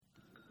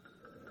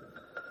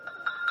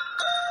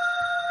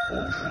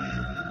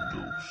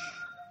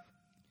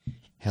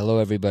Hello,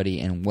 everybody,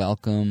 and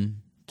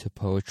welcome to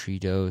Poetry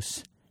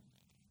Dose.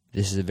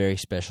 This is a very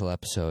special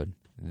episode.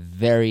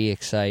 Very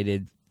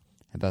excited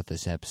about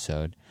this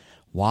episode.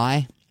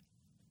 Why?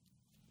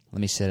 Let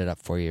me set it up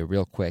for you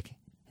real quick,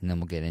 and then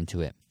we'll get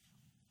into it.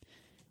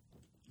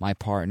 My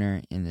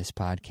partner in this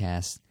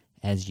podcast,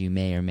 as you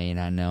may or may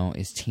not know,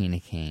 is Tina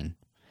Kane.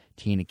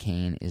 Tina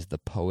Kane is the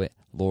poet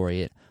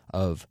laureate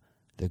of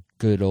the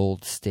good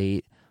old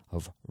state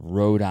of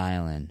Rhode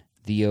Island,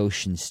 the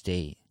Ocean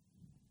State.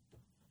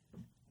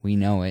 We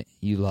know it.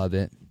 You love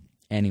it.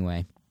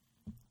 Anyway,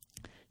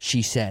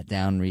 she sat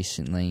down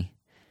recently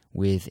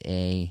with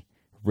a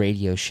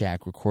Radio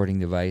Shack recording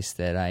device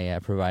that I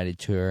provided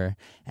to her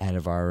out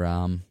of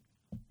our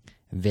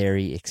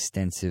very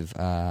extensive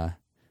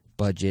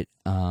budget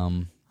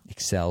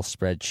Excel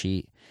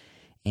spreadsheet.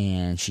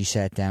 And she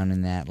sat down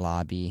in that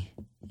lobby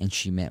and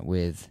she met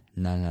with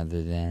none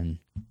other than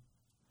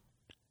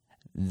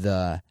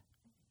the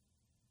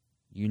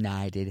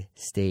United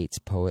States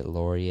Poet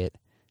Laureate,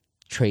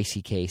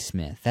 Tracy K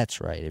Smith.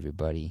 That's right,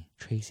 everybody.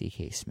 Tracy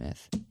K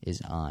Smith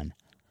is on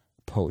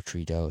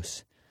Poetry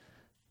Dose.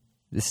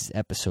 This is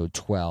episode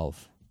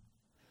 12.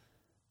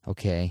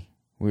 Okay?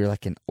 We're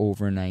like an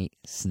overnight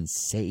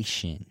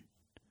sensation.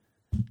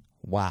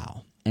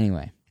 Wow.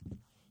 Anyway.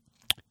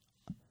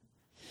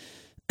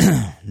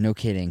 No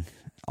kidding.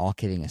 All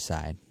kidding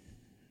aside.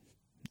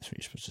 That's what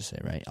you're supposed to say,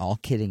 right? All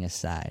kidding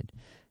aside,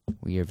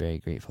 we are very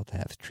grateful to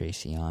have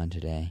Tracy on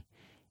today.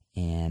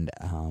 And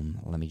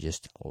let me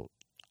just...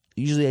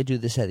 Usually I do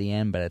this at the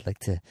end, but I'd like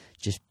to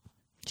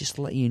just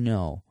let you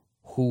know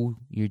who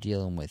you're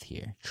dealing with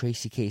here.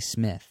 Tracy K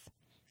Smith,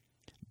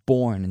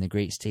 born in the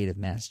great state of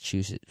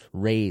Massachusetts,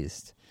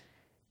 raised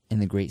in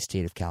the great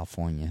state of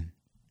California.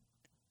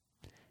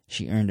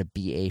 She earned a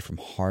BA from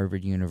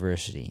Harvard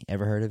University.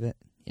 Ever heard of it?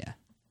 Yeah.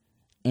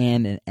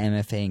 And an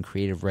MFA in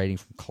creative writing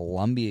from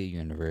Columbia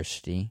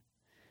University.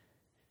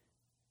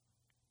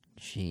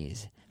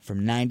 Jeez.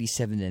 From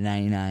 97 to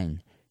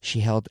 99, she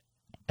held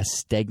a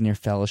Stegner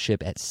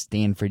Fellowship at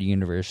Stanford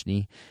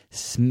University.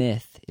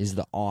 Smith is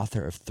the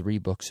author of 3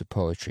 books of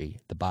poetry.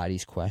 The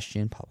Body's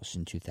Question, published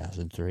in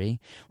 2003,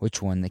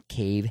 which won the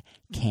Cave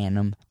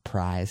Canem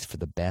Prize for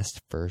the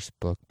best first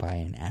book by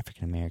an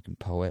African-American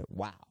poet.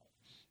 Wow.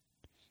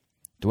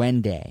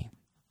 Duende,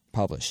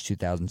 published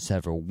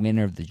 2007,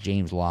 winner of the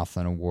James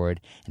Laughlin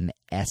Award and the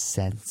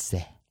Essence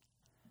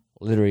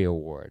Literary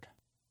Award.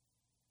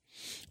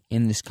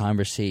 In this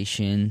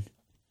conversation,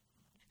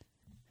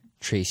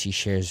 Tracy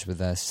shares with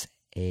us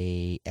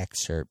an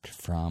excerpt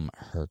from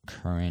her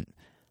current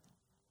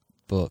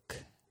book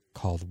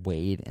called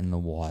Wade in the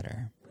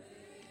Water.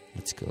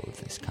 Let's go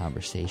with this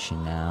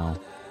conversation now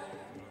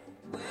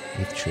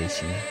with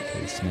Tracy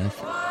K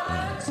Smith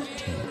and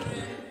Tina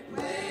Kane.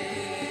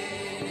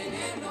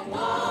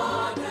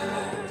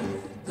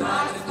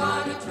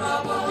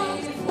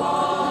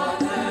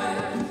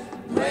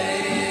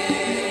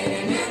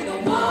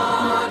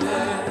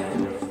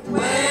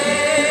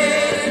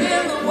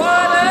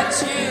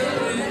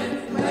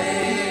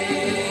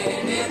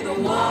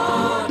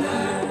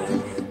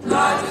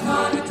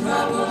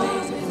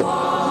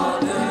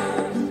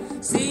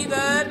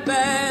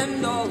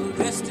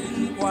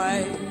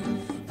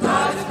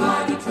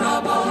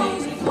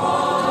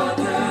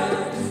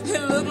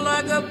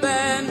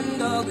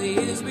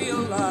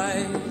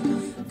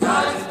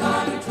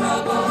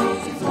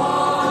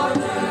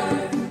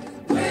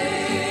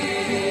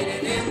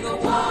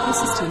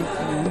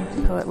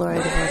 Poet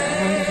Laureate of Rhode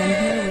Island, and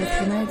I'm here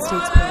with United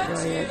States Poet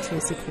Laureate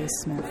Tracy K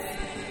Smith.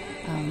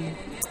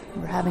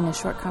 We're having a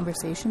short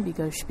conversation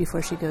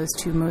before she goes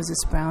to Moses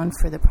Brown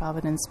for the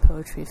Providence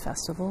Poetry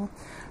Festival.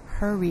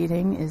 Her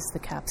reading is the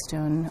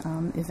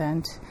capstone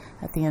event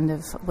at the end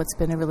of what's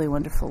been a really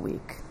wonderful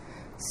week.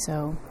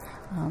 So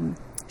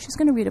she's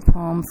going to read a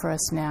poem for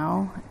us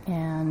now,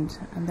 and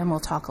then we'll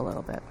talk a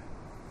little bit.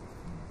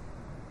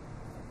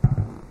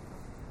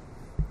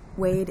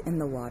 Wade in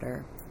the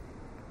Water,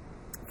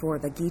 for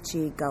the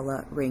Geechee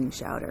Gullah ring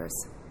shouters.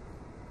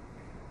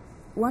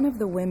 One of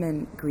the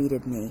women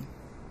greeted me.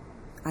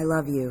 "I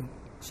love you,"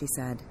 she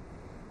said.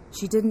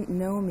 She didn't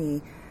know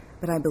me,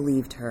 but I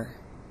believed her,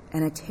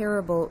 and a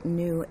terrible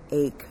new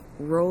ache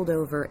rolled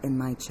over in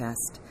my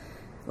chest,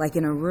 like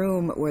in a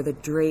room where the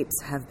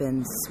drapes have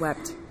been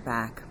swept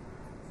back.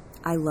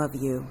 "I love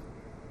you.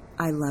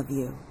 I love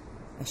you,"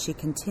 as she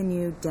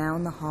continued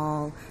down the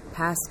hall,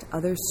 past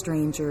other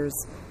strangers,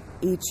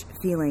 each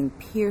feeling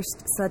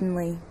pierced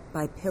suddenly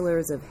by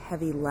pillars of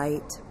heavy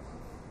light.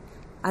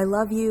 I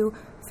love you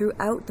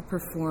throughout the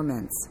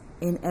performance,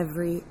 in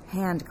every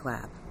hand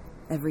clap,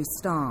 every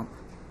stomp.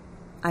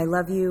 I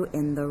love you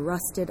in the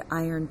rusted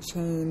iron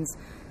chains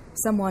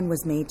someone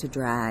was made to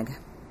drag,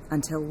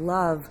 until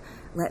love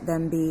let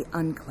them be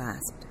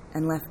unclasped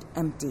and left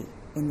empty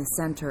in the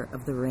center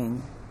of the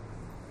ring.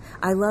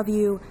 I love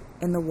you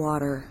in the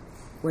water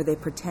where they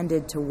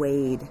pretended to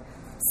wade,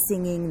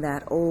 singing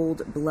that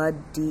old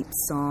blood-deep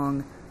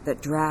song that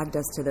dragged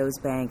us to those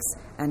banks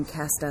and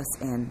cast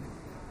us in.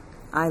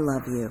 I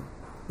love you.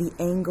 the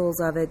angles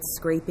of it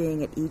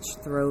scraping at each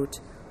throat,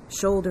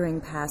 shouldering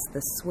past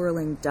the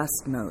swirling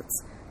dust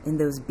motes in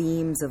those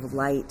beams of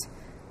light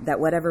that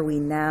whatever we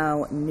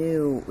now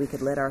knew we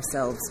could let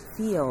ourselves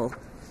feel,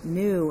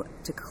 knew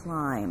to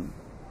climb.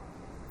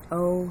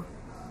 Oh,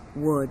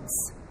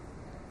 woods.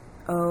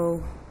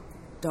 Oh,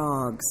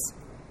 dogs.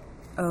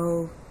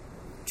 Oh,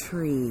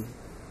 tree.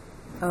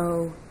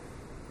 Oh,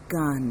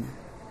 gun.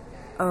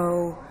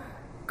 Oh,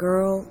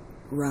 girl,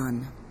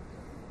 run.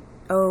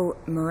 Oh,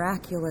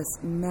 miraculous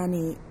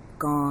many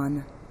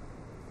gone.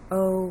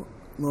 Oh,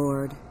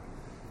 Lord.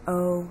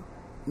 Oh,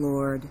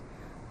 Lord.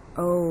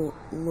 Oh,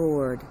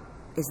 Lord.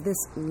 Is this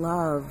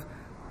love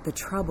the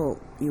trouble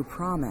you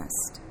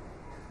promised?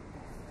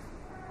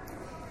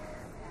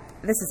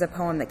 This is a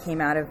poem that came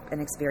out of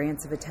an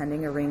experience of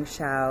attending a ring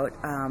shout,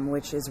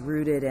 which is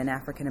rooted in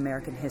African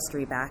American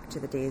history back to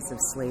the days of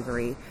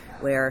slavery,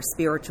 where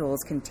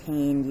spirituals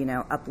contained,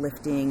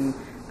 uplifting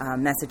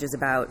messages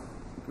about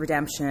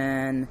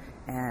redemption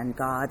and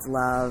God's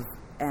love.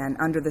 And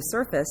under the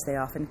surface, they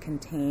often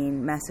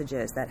contain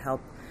messages that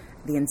help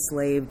the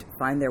enslaved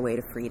find their way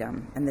to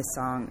freedom. And this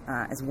song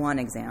is one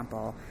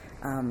example.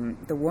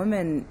 The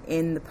woman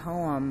in the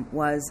poem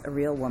was a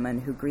real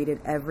woman who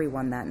greeted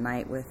everyone that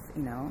night with,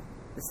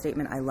 the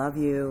statement, "I love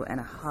you," and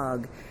a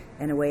hug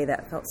in a way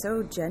that felt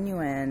so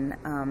genuine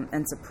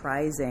and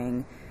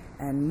surprising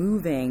and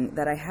moving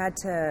that I had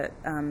to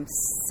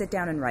sit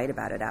down and write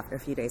about it a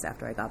few days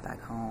after I got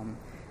back home.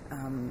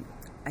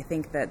 I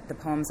think that the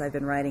poems I've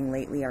been writing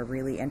lately are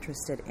really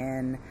interested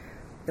in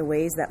the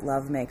ways that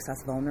love makes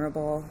us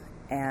vulnerable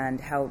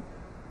and how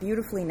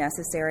beautifully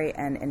necessary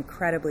and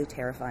incredibly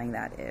terrifying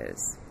that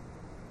is.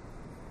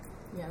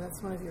 Yeah,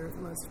 that's one of your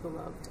most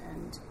beloved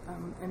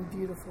and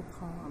beautiful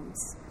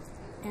poems.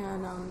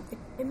 And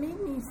it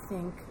makes me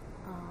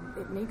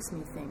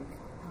think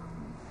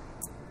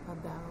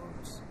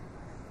about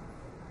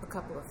a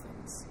couple of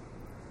things.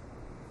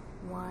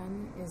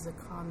 One is a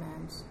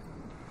comment.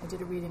 I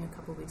did a reading a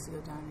couple of weeks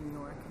ago down in New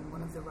York, and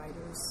one of the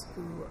writers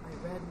who I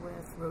read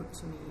with wrote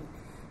to me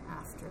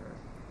after.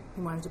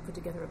 He wanted to put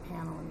together a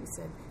panel, and he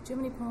said, "Do you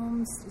have any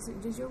poems?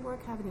 Does your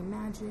work have any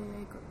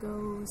magic or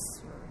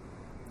ghosts or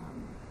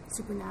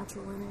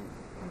supernatural in it?"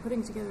 I'm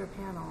putting together a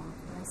panel,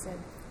 and I said,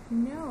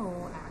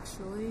 "No,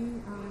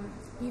 actually.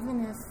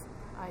 Even if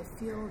I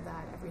feel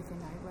that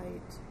everything I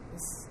write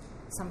is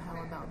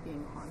somehow about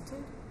being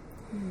haunted."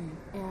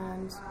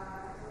 And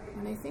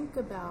when I think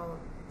about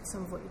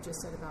some of what you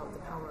just said about the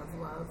power of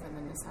love and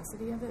the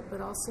necessity of it,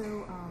 but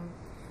also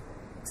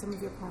some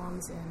of your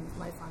poems in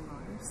Life on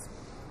Mars,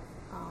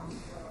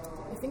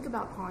 I think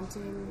about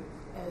haunting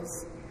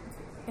as,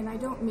 and I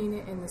don't mean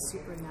it in the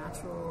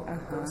supernatural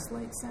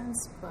ghost-like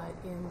sense, but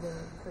in the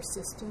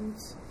persistent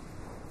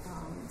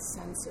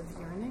sense of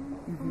yearning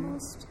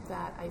almost,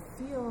 that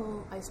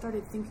I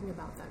started thinking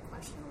about that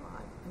question a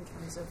lot in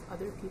terms of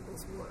other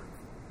people's work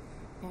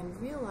and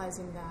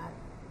realizing that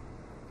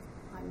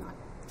I'm not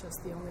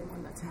just the only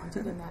one that's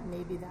haunted and that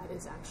maybe that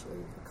is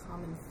actually a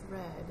common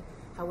thread,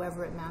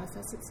 however it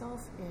manifests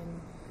itself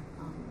in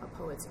a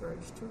poet's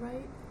urge to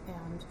write.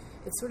 And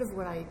it's sort of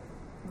what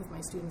with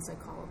my students, I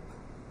call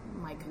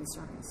my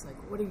concerns. Like,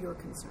 what are your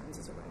concerns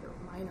as a writer?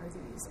 Mine are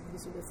these.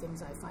 These are the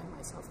things I find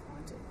myself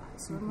haunted by.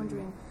 So I'm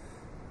wondering,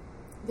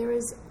 there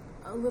is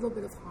a little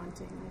bit of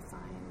haunting, I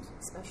find,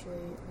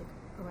 especially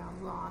like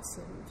around loss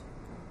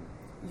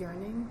and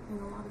yearning in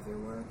a lot of your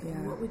work. Yeah.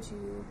 And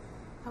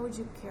how would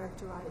you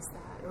characterize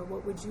that? Or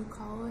what would you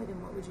call it?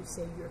 And what would you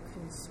say your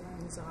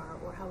concerns are?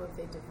 Or how have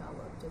they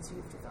developed as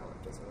you've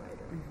developed as a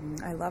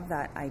writer? I love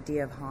that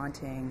idea of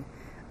haunting.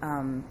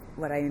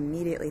 What I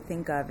immediately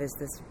think of is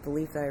this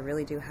belief that I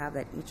really do have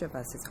that each of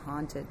us is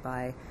haunted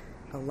by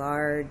a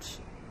large,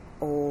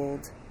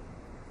 old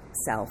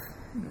self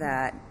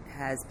that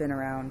has been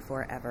around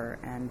forever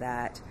and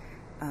that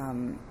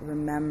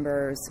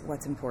remembers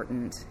what's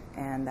important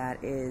and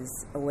that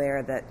is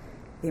aware that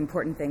the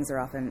important things are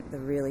often the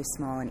really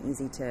small and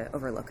easy to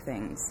overlook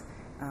things.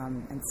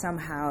 And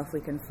somehow, if we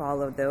can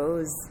follow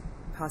those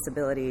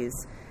possibilities,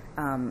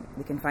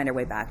 we can find our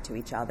way back to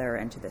each other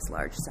and to this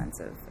large sense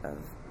of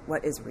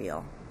what is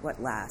real,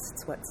 what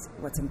lasts,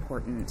 what's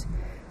important.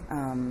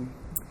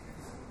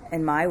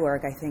 In my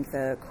work, I think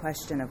the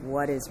question of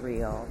what is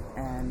real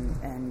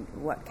and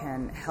what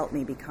can help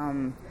me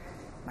become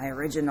my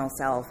original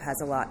self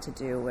has a lot to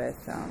do with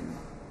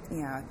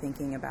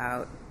thinking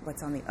about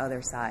what's on the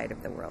other side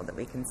of the world that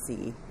we can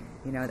see,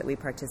 that we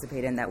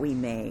participate in, that we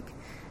make.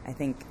 I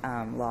think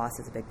loss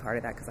is a big part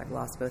of that because I've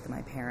lost both of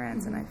my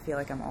parents, and I feel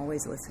like I'm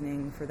always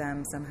listening for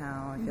them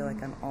somehow. I feel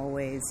like I'm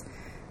always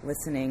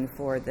listening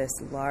for this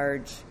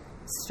large,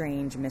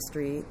 strange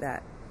mystery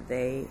that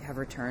they have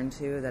returned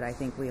to that I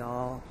think we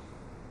all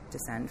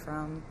descend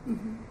from.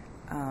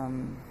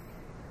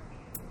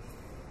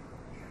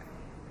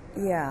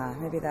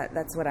 Maybe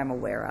that's what I'm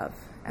aware of,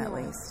 at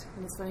least.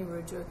 And it's funny, we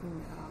were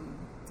joking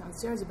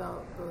downstairs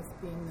about both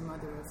being the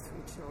mother of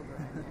 3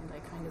 children, and I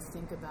kind of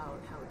think about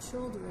how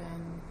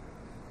children,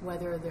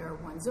 whether they're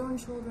one's own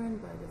children,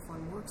 but if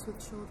one works with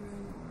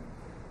children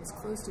or is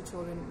close to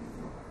children,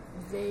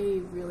 they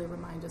really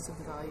remind us of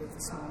the value of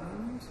the small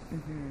moment,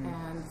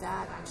 and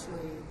that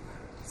actually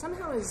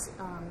somehow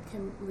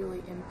can really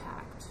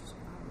impact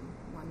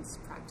one's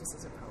practice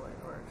as a poet,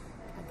 or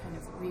kind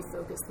of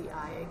refocus the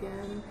eye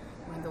again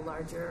when the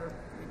larger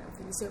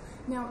things. So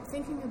now,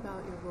 thinking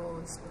about your role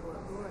as Poet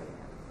Laureate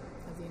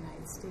of the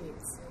United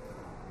States,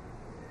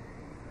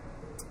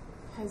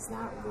 has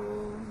that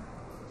role,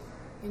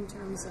 in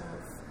terms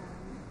of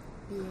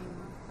being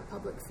a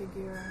public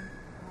figure,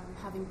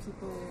 having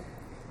people,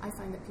 I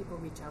find that people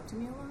reach out to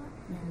me a lot,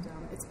 and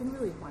it's been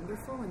really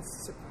wonderful and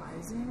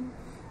surprising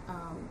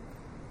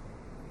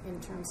in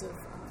terms of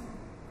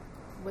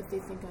what they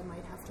think I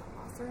might have to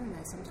offer, and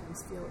I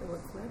sometimes feel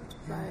ill-equipped,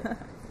 but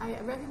I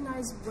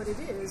recognize what it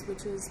is,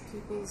 which is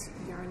people's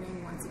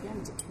yearning, once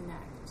again, to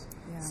connect.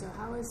 Yeah. So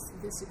how has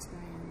this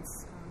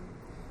experience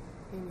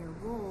in your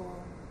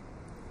role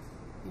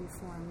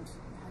informed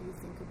how you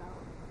think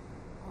about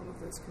all of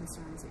those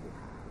concerns that you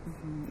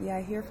have? Yeah,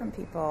 I hear from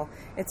people.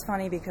 It's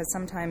funny because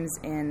sometimes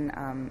in,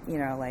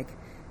 like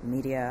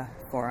media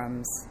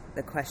forums,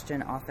 the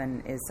question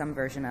often is some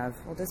version of,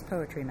 well, does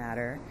poetry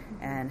matter?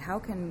 And how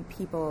can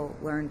people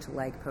learn to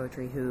like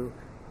poetry who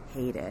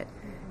hate it?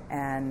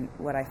 And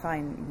what I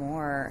find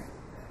more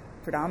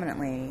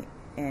predominantly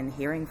in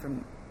hearing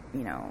from,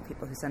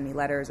 people who send me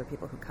letters or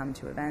people who come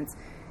to events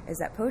is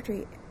that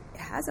poetry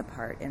has a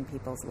part in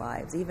people's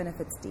lives, even if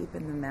it's deep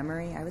in the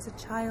memory. I was a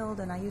child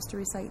and I used to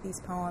recite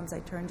these poems. I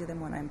turn to them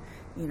when I'm,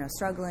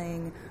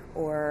 struggling,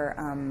 or,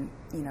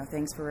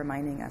 thanks for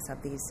reminding us of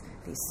these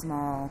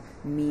small,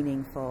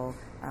 meaningful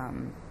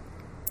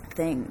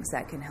things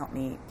that can help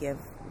me give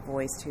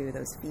voice to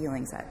those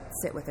feelings that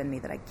sit within me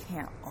that I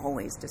can't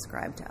always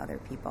describe to other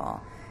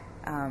people.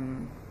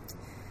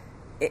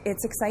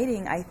 It's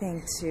exciting, I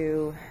think,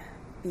 to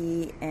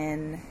be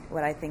in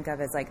what I think of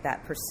as like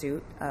that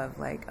pursuit of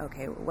like,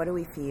 okay, what do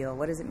we feel?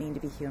 What does it mean to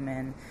be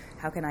human?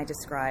 How can I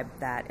describe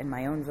that in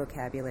my own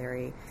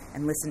vocabulary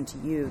and listen to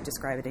you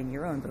describe it in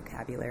your own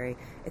vocabulary?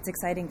 It's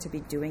exciting to be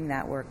doing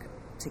that work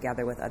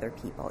together with other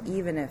people,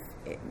 even if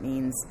it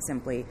means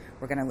simply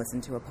we're going to listen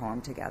to a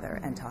poem together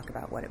and talk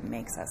about what it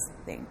makes us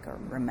think or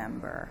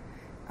remember.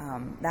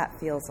 That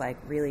feels like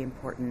really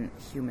important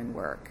human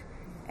work.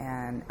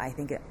 And I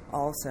think it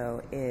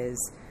also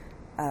is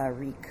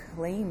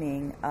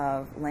reclaiming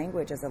of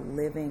language as a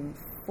living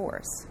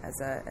force,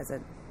 as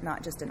a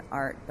not just an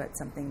art, but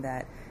something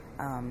that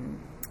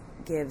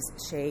gives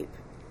shape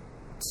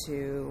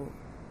to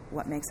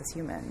what makes us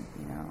human.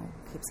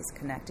 Keeps us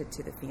connected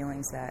to the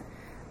feelings that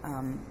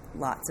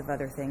lots of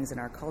other things in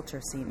our culture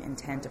seem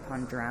intent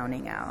upon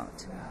drowning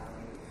out.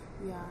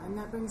 Yeah, and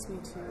that brings me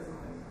to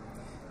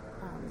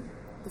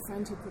the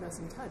friend who put us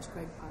in touch,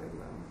 Greg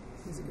Potterlow.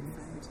 He's a good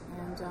friend,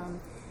 and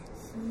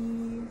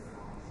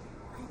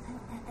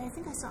I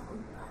think I saw,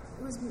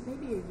 it was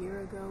maybe a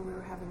year ago, we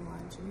were having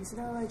lunch, and he said,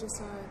 I just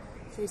saw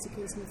Tracy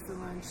K Smith for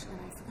lunch, and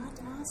I forgot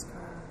to ask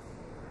her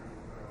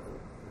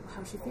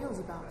how she feels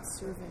about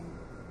serving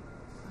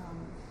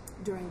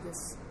during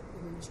this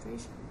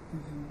administration.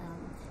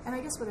 And I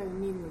guess what I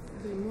mean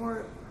would be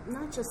more,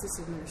 not just this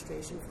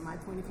administration from my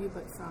point of view,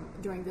 but from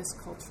during this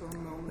cultural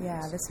moment.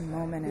 Yeah, this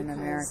moment in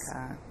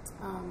America.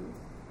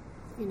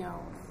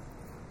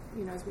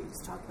 As we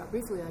just talked about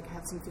briefly, like I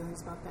have some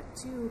feelings about that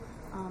too,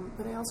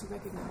 but I also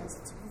recognize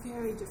it's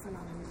very different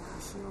on a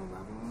national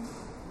level,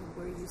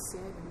 where you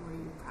sit and where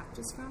you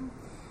practice from,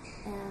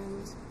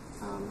 and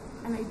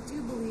I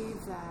do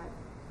believe that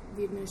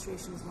the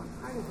administration is one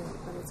part of it,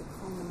 but it's a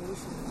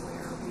culmination of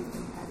where we've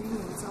been heading,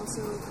 and it's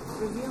also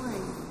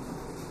revealing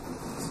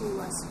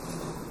to us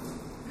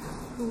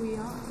who we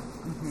are.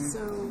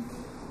 So,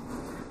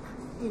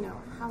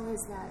 how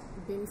has that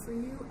been for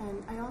you?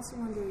 And I also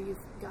wonder,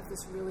 you've got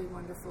this really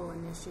wonderful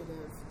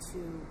initiative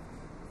to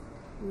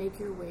make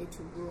your way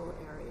to rural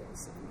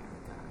areas of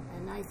America,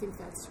 and I think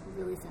that's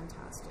really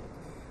fantastic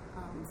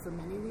for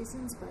many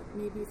reasons, but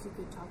maybe if you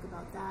could talk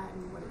about that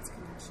and what its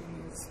connection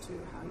is to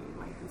how you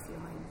might be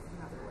feeling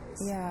in other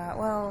ways. Yeah,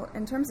 well,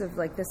 in terms of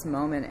like this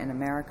moment in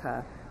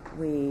America,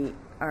 we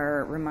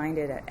are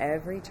reminded at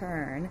every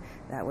turn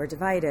that we're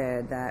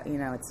divided, that,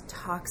 it's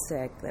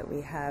toxic, that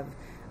we have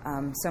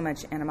so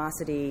much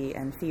animosity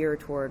and fear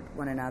toward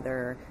one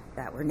another,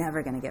 that we're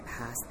never going to get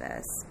past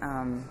this.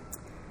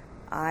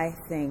 I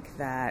think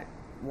that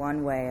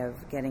one way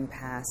of getting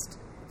past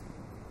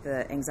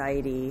the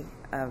anxiety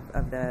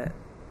of the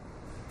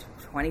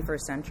 21st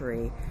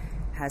century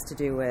has to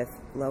do with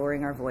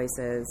lowering our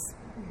voices,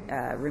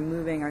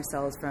 removing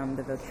ourselves from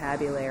the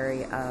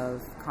vocabulary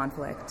of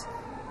conflict,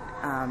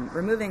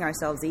 removing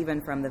ourselves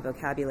even from the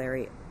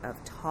vocabulary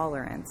of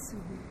tolerance,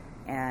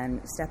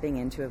 and stepping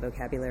into a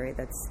vocabulary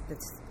that's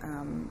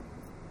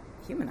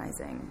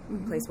humanizing,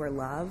 a place where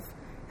love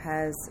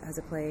has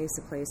a place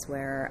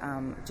where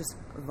just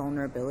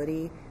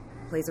vulnerability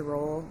plays a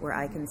role, where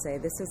I can say,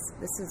 this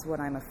is what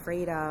I'm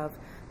afraid of,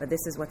 but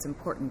this is what's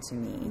important to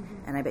me,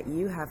 and I bet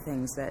you have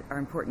things that are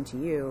important to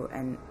you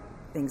and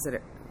things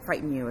that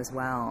frighten you as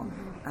well.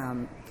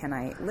 Can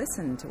I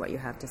listen to what you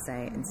have to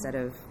say instead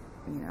of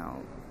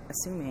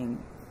assuming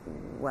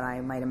what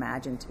I might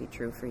imagine to be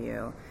true for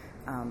you.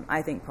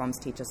 I think poems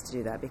teach us to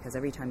do that, because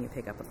every time you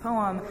pick up a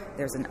poem,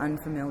 there's an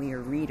unfamiliar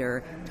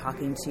reader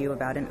talking to you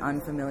about an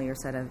unfamiliar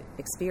set of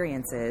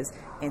experiences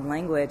in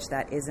language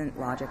that isn't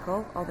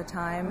logical all the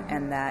time,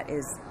 and that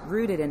is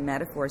rooted in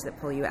metaphors that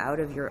pull you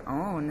out of your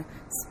own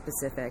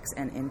specifics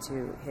and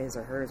into his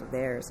or hers or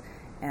theirs.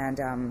 And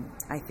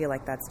I feel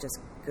like that's just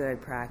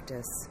good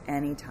practice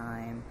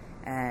anytime,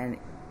 and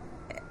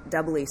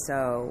doubly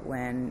so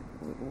when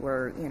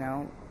we're,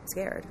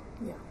 scared.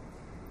 Yeah.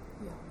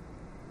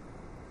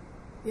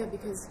 Yeah,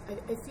 because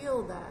I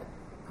feel that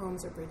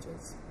poems are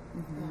bridges,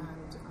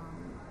 and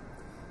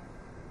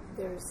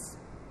there's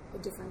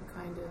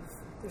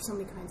there's so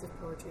many kinds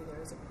of poetry.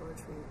 There is a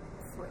poetry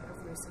for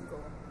every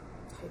single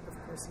type of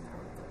person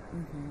out there,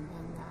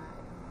 and that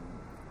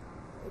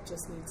it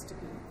just needs to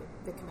be,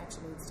 the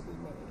connection needs to be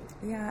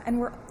made. Yeah, and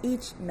we're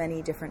each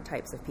many different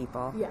types of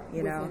people,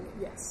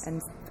 Yes.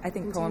 And I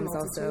think poems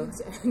also...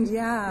 And,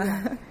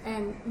 yeah.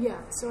 And,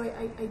 so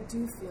I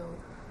do feel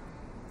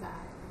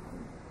that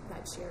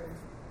that shared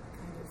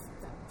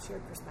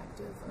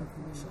perspective of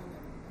mission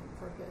and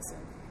purpose,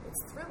 and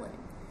it's thrilling.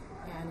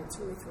 And it's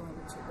really thrilling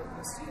to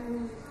witness you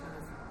kind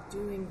of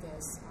doing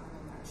this on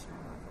a national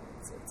level.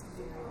 It's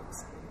very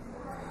exciting.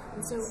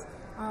 And so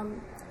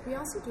we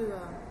also do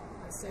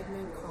a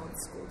segment called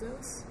School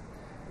Dose,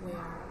 where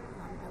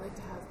I like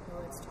to have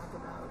poets talk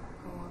about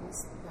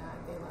poems that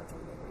they loved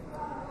when they were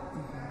young.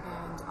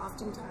 And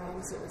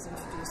oftentimes it was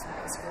introduced by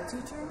a school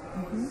teacher.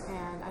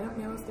 And I don't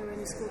know if there were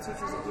any school teachers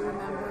that you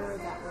remember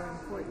that were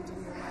important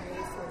in your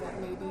life, or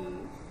that maybe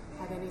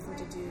have anything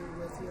to do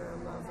with your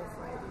love of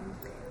writing.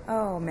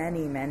 Oh,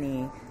 many,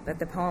 many. But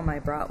the poem I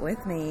brought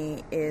with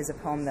me is a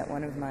poem that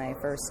one of my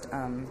first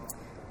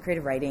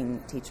creative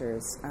writing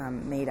teachers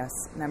made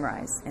us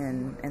memorize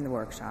in the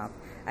workshop.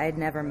 I had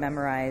never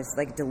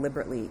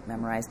deliberately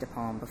memorized a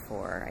poem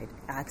before. I'd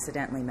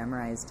accidentally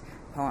memorized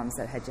poems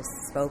that had just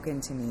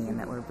spoken to me and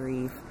that were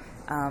brief.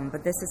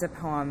 But this is a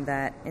poem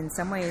that, in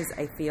some ways,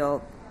 I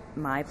feel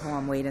my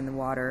poem, Wade in the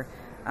Water,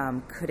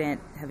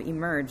 couldn't have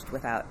emerged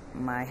without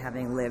my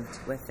having lived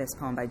with this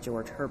poem by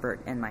George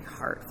Herbert in my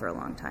heart for a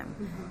long time.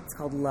 It's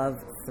called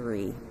Love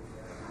 3.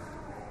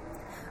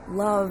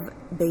 Love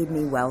bade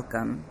me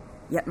welcome,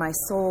 yet my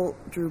soul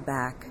drew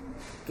back,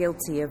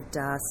 guilty of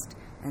dust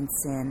and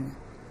sin.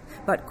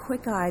 But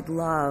quick-eyed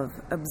love,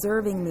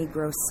 observing me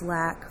grow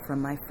slack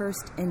from my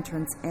first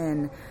entrance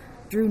in,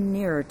 drew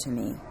nearer to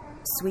me,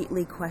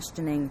 sweetly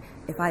questioning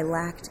if I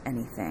lacked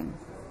anything.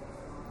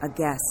 A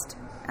guest,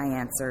 I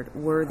answered,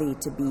 worthy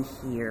to be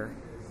here.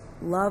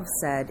 Love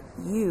said,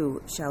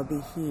 you shall be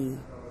he.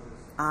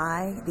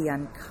 I, the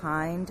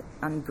unkind,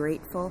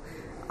 ungrateful,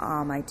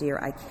 my dear,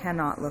 I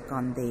cannot look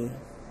on thee.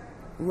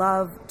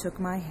 Love took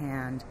my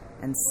hand,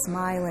 and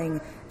smiling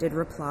did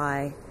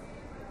reply,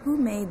 who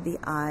made the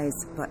eyes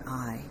but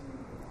I?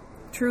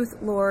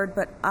 Truth, Lord,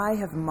 but I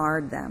have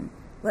marred them.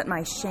 Let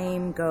my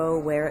shame go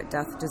where it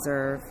doth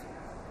deserve.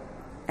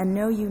 And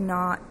know you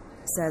not,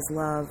 says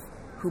Love,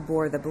 who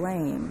bore the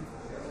blame.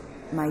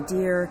 My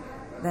dear,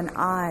 then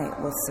I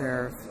will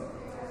serve.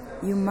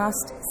 You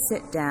must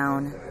sit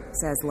down,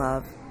 says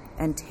Love,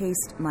 and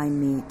taste my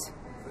meat.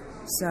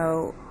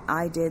 So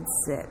I did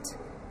sit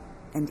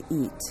and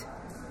eat.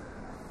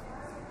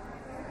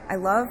 I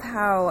love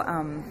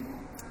how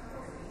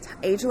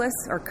ageless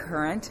or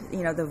current,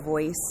 the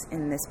voice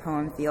in this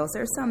poem feels.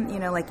 There's some,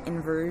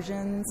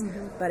 inversions,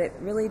 but it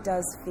really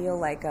does feel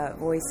like a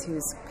voice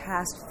who's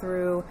passed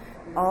through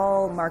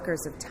all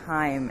markers of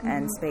time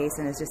and space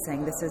and is just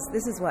saying,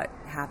 this is what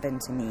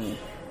happened to me.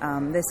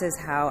 This is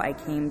how I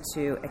came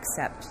to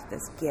accept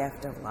this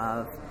gift of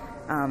love.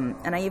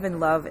 And I even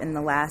love in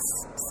the last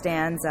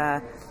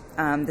stanza,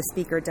 the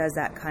speaker does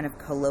that kind of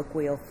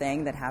colloquial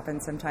thing that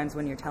happens sometimes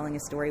when you're telling a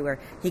story where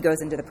he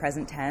goes into the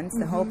present tense.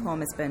 The whole poem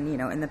has been,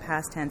 in the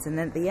past tense. And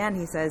then at the end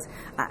he says,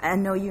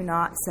 and know you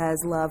not, says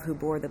Love, who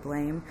bore the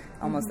blame,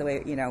 almost the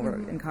way,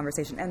 we're in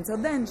conversation. And so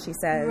then she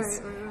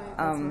says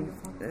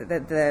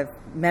that the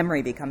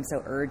memory becomes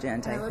so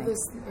urgent, I love think.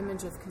 this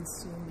image of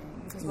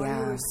consuming. Because while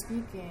you were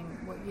speaking,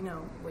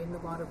 Wade in the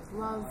Water of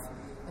love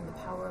and the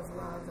power of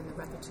love and the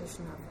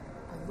repetition of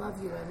I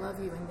love you,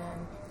 and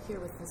then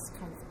here with this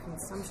kind of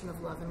consumption of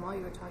love. And while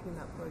you were talking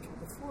about poetry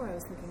before, I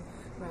was thinking,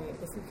 right,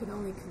 if we could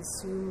only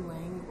consume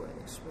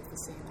language with the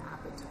same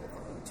appetite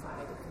that we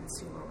try to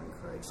consume or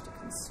encourage to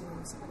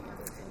consume so many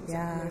other things.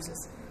 Yeah. And there's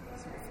this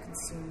sort of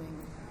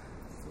consuming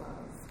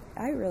love.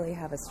 I really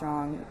have a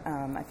strong,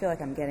 I feel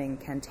like I'm getting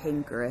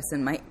cantankerous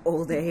in my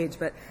old age,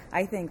 but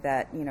I think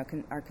that,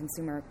 our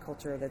consumer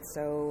culture that's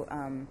so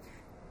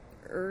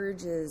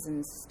urges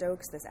and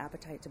stokes this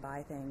appetite to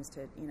buy things,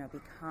 to,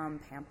 become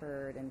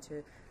pampered and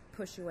to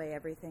push away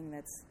everything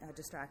that's a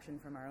distraction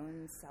from our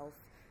own self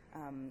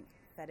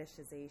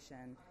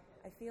fetishization.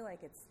 I feel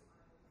like it's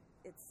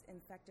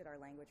infected our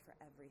language for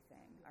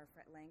everything, our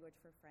language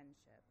for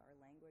friendship, our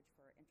language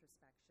for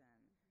introspection,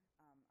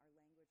 our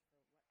language for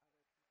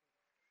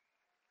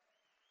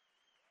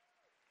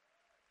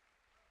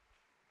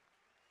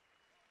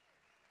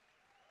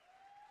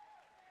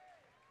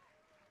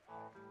what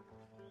other people...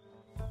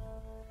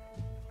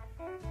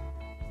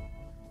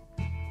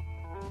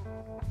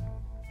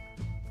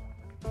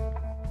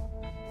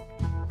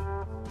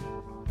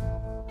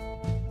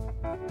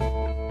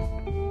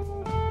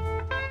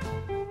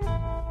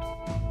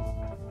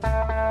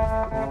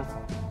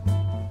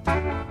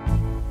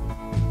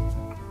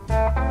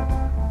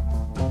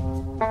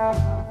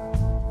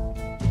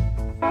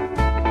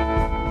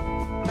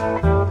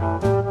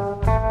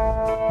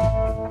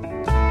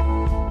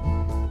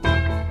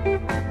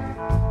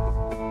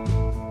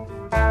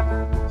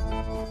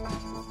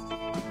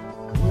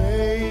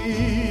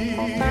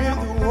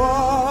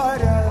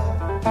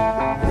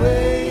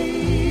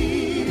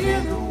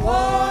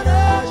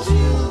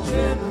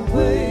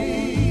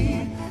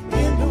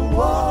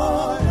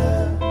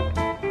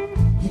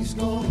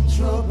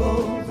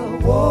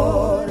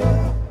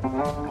 water.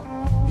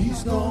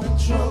 He's gonna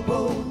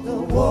trouble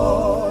the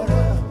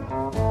water.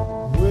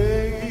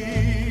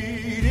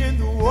 Wade in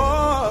the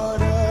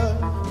water.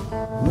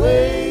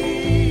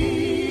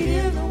 Wade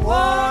in the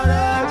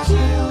water.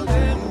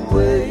 Children,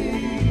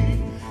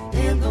 wade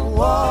in the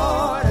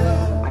water.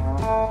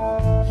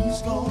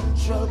 He's gonna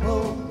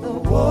trouble the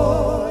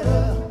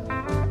water.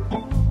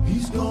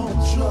 He's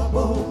gonna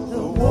trouble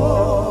the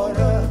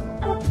water.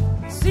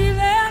 See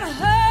that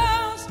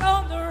house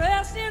on the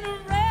rest in the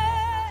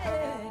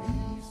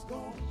rain. He's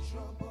gonna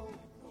trouble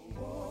the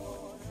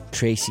water.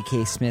 Tracy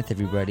K Smith,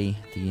 everybody,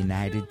 the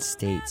United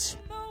States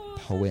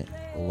Poet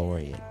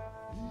Laureate.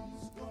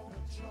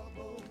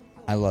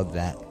 I love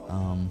that.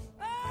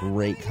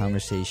 Great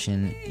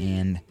conversation,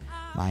 and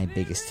my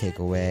biggest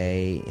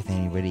takeaway, if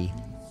anybody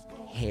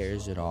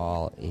hears it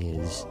all,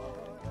 is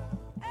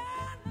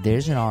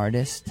there's an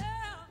artist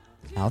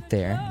out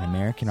there, an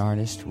American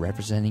artist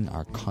representing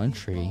our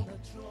country,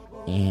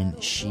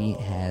 and she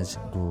has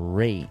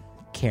great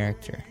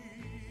character.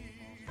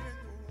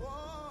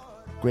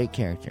 Great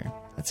character.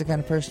 That's the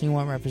kind of person you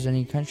want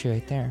representing your country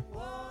right there.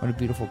 What a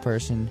beautiful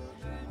person.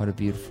 What a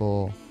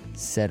beautiful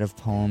set of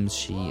poems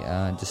she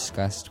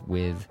discussed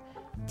with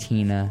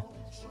Tina.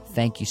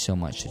 Thank you so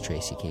much to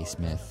Tracy K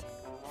Smith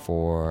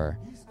for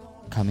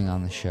coming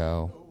on the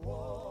show.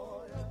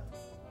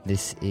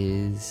 This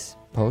is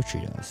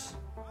Poetry Dose.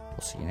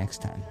 We'll see you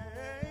next time.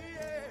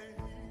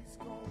 He's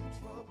gonna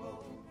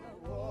trouble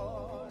the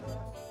water.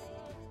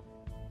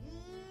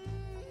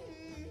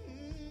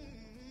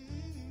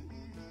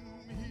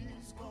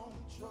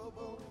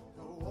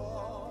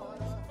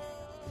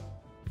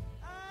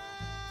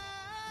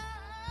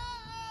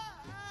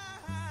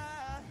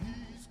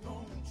 He's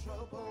gonna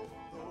trouble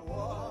the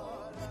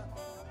water.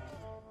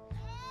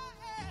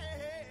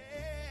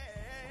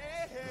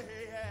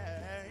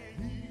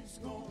 He's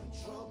gonna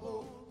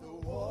trouble the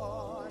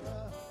water.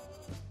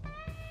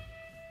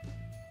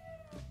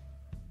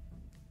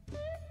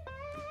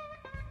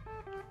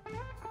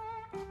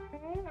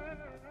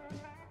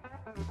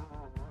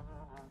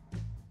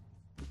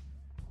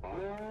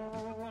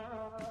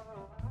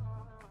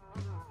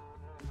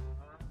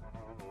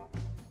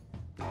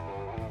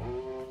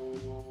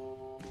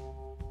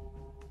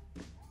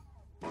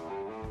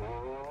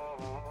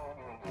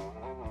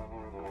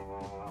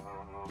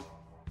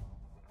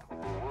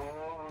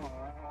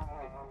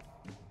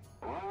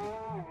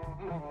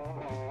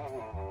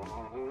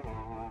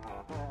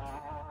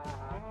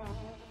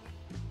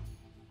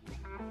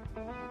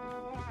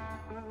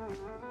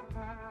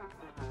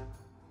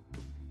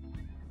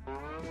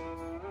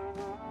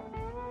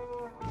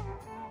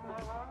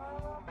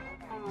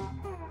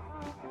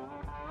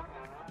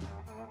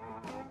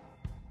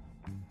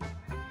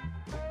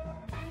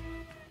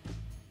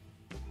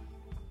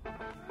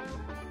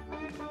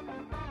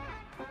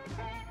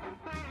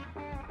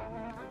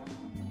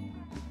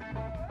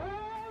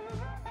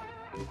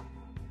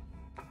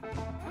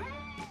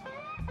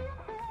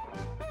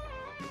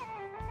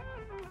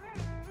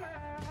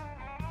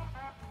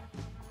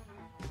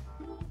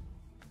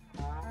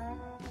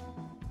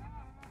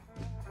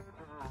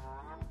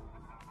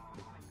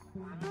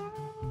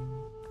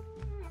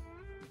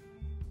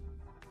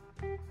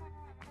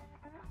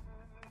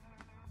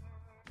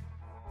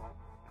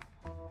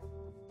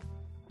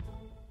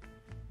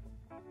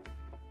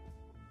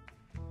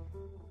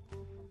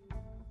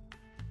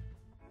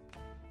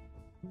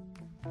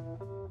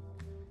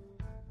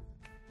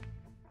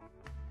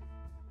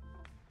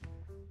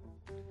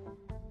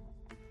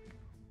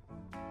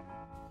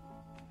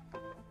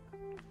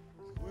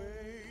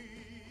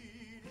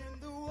 Wade in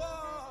the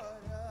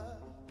water.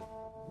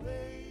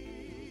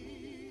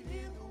 Wade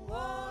in the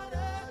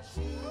water.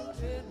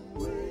 Children,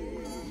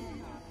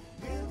 wade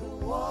in the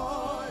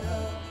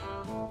water.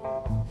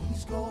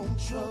 He's gonna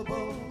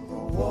trouble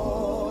the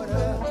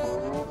water.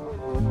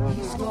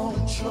 He's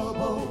gonna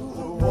trouble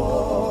the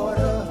water.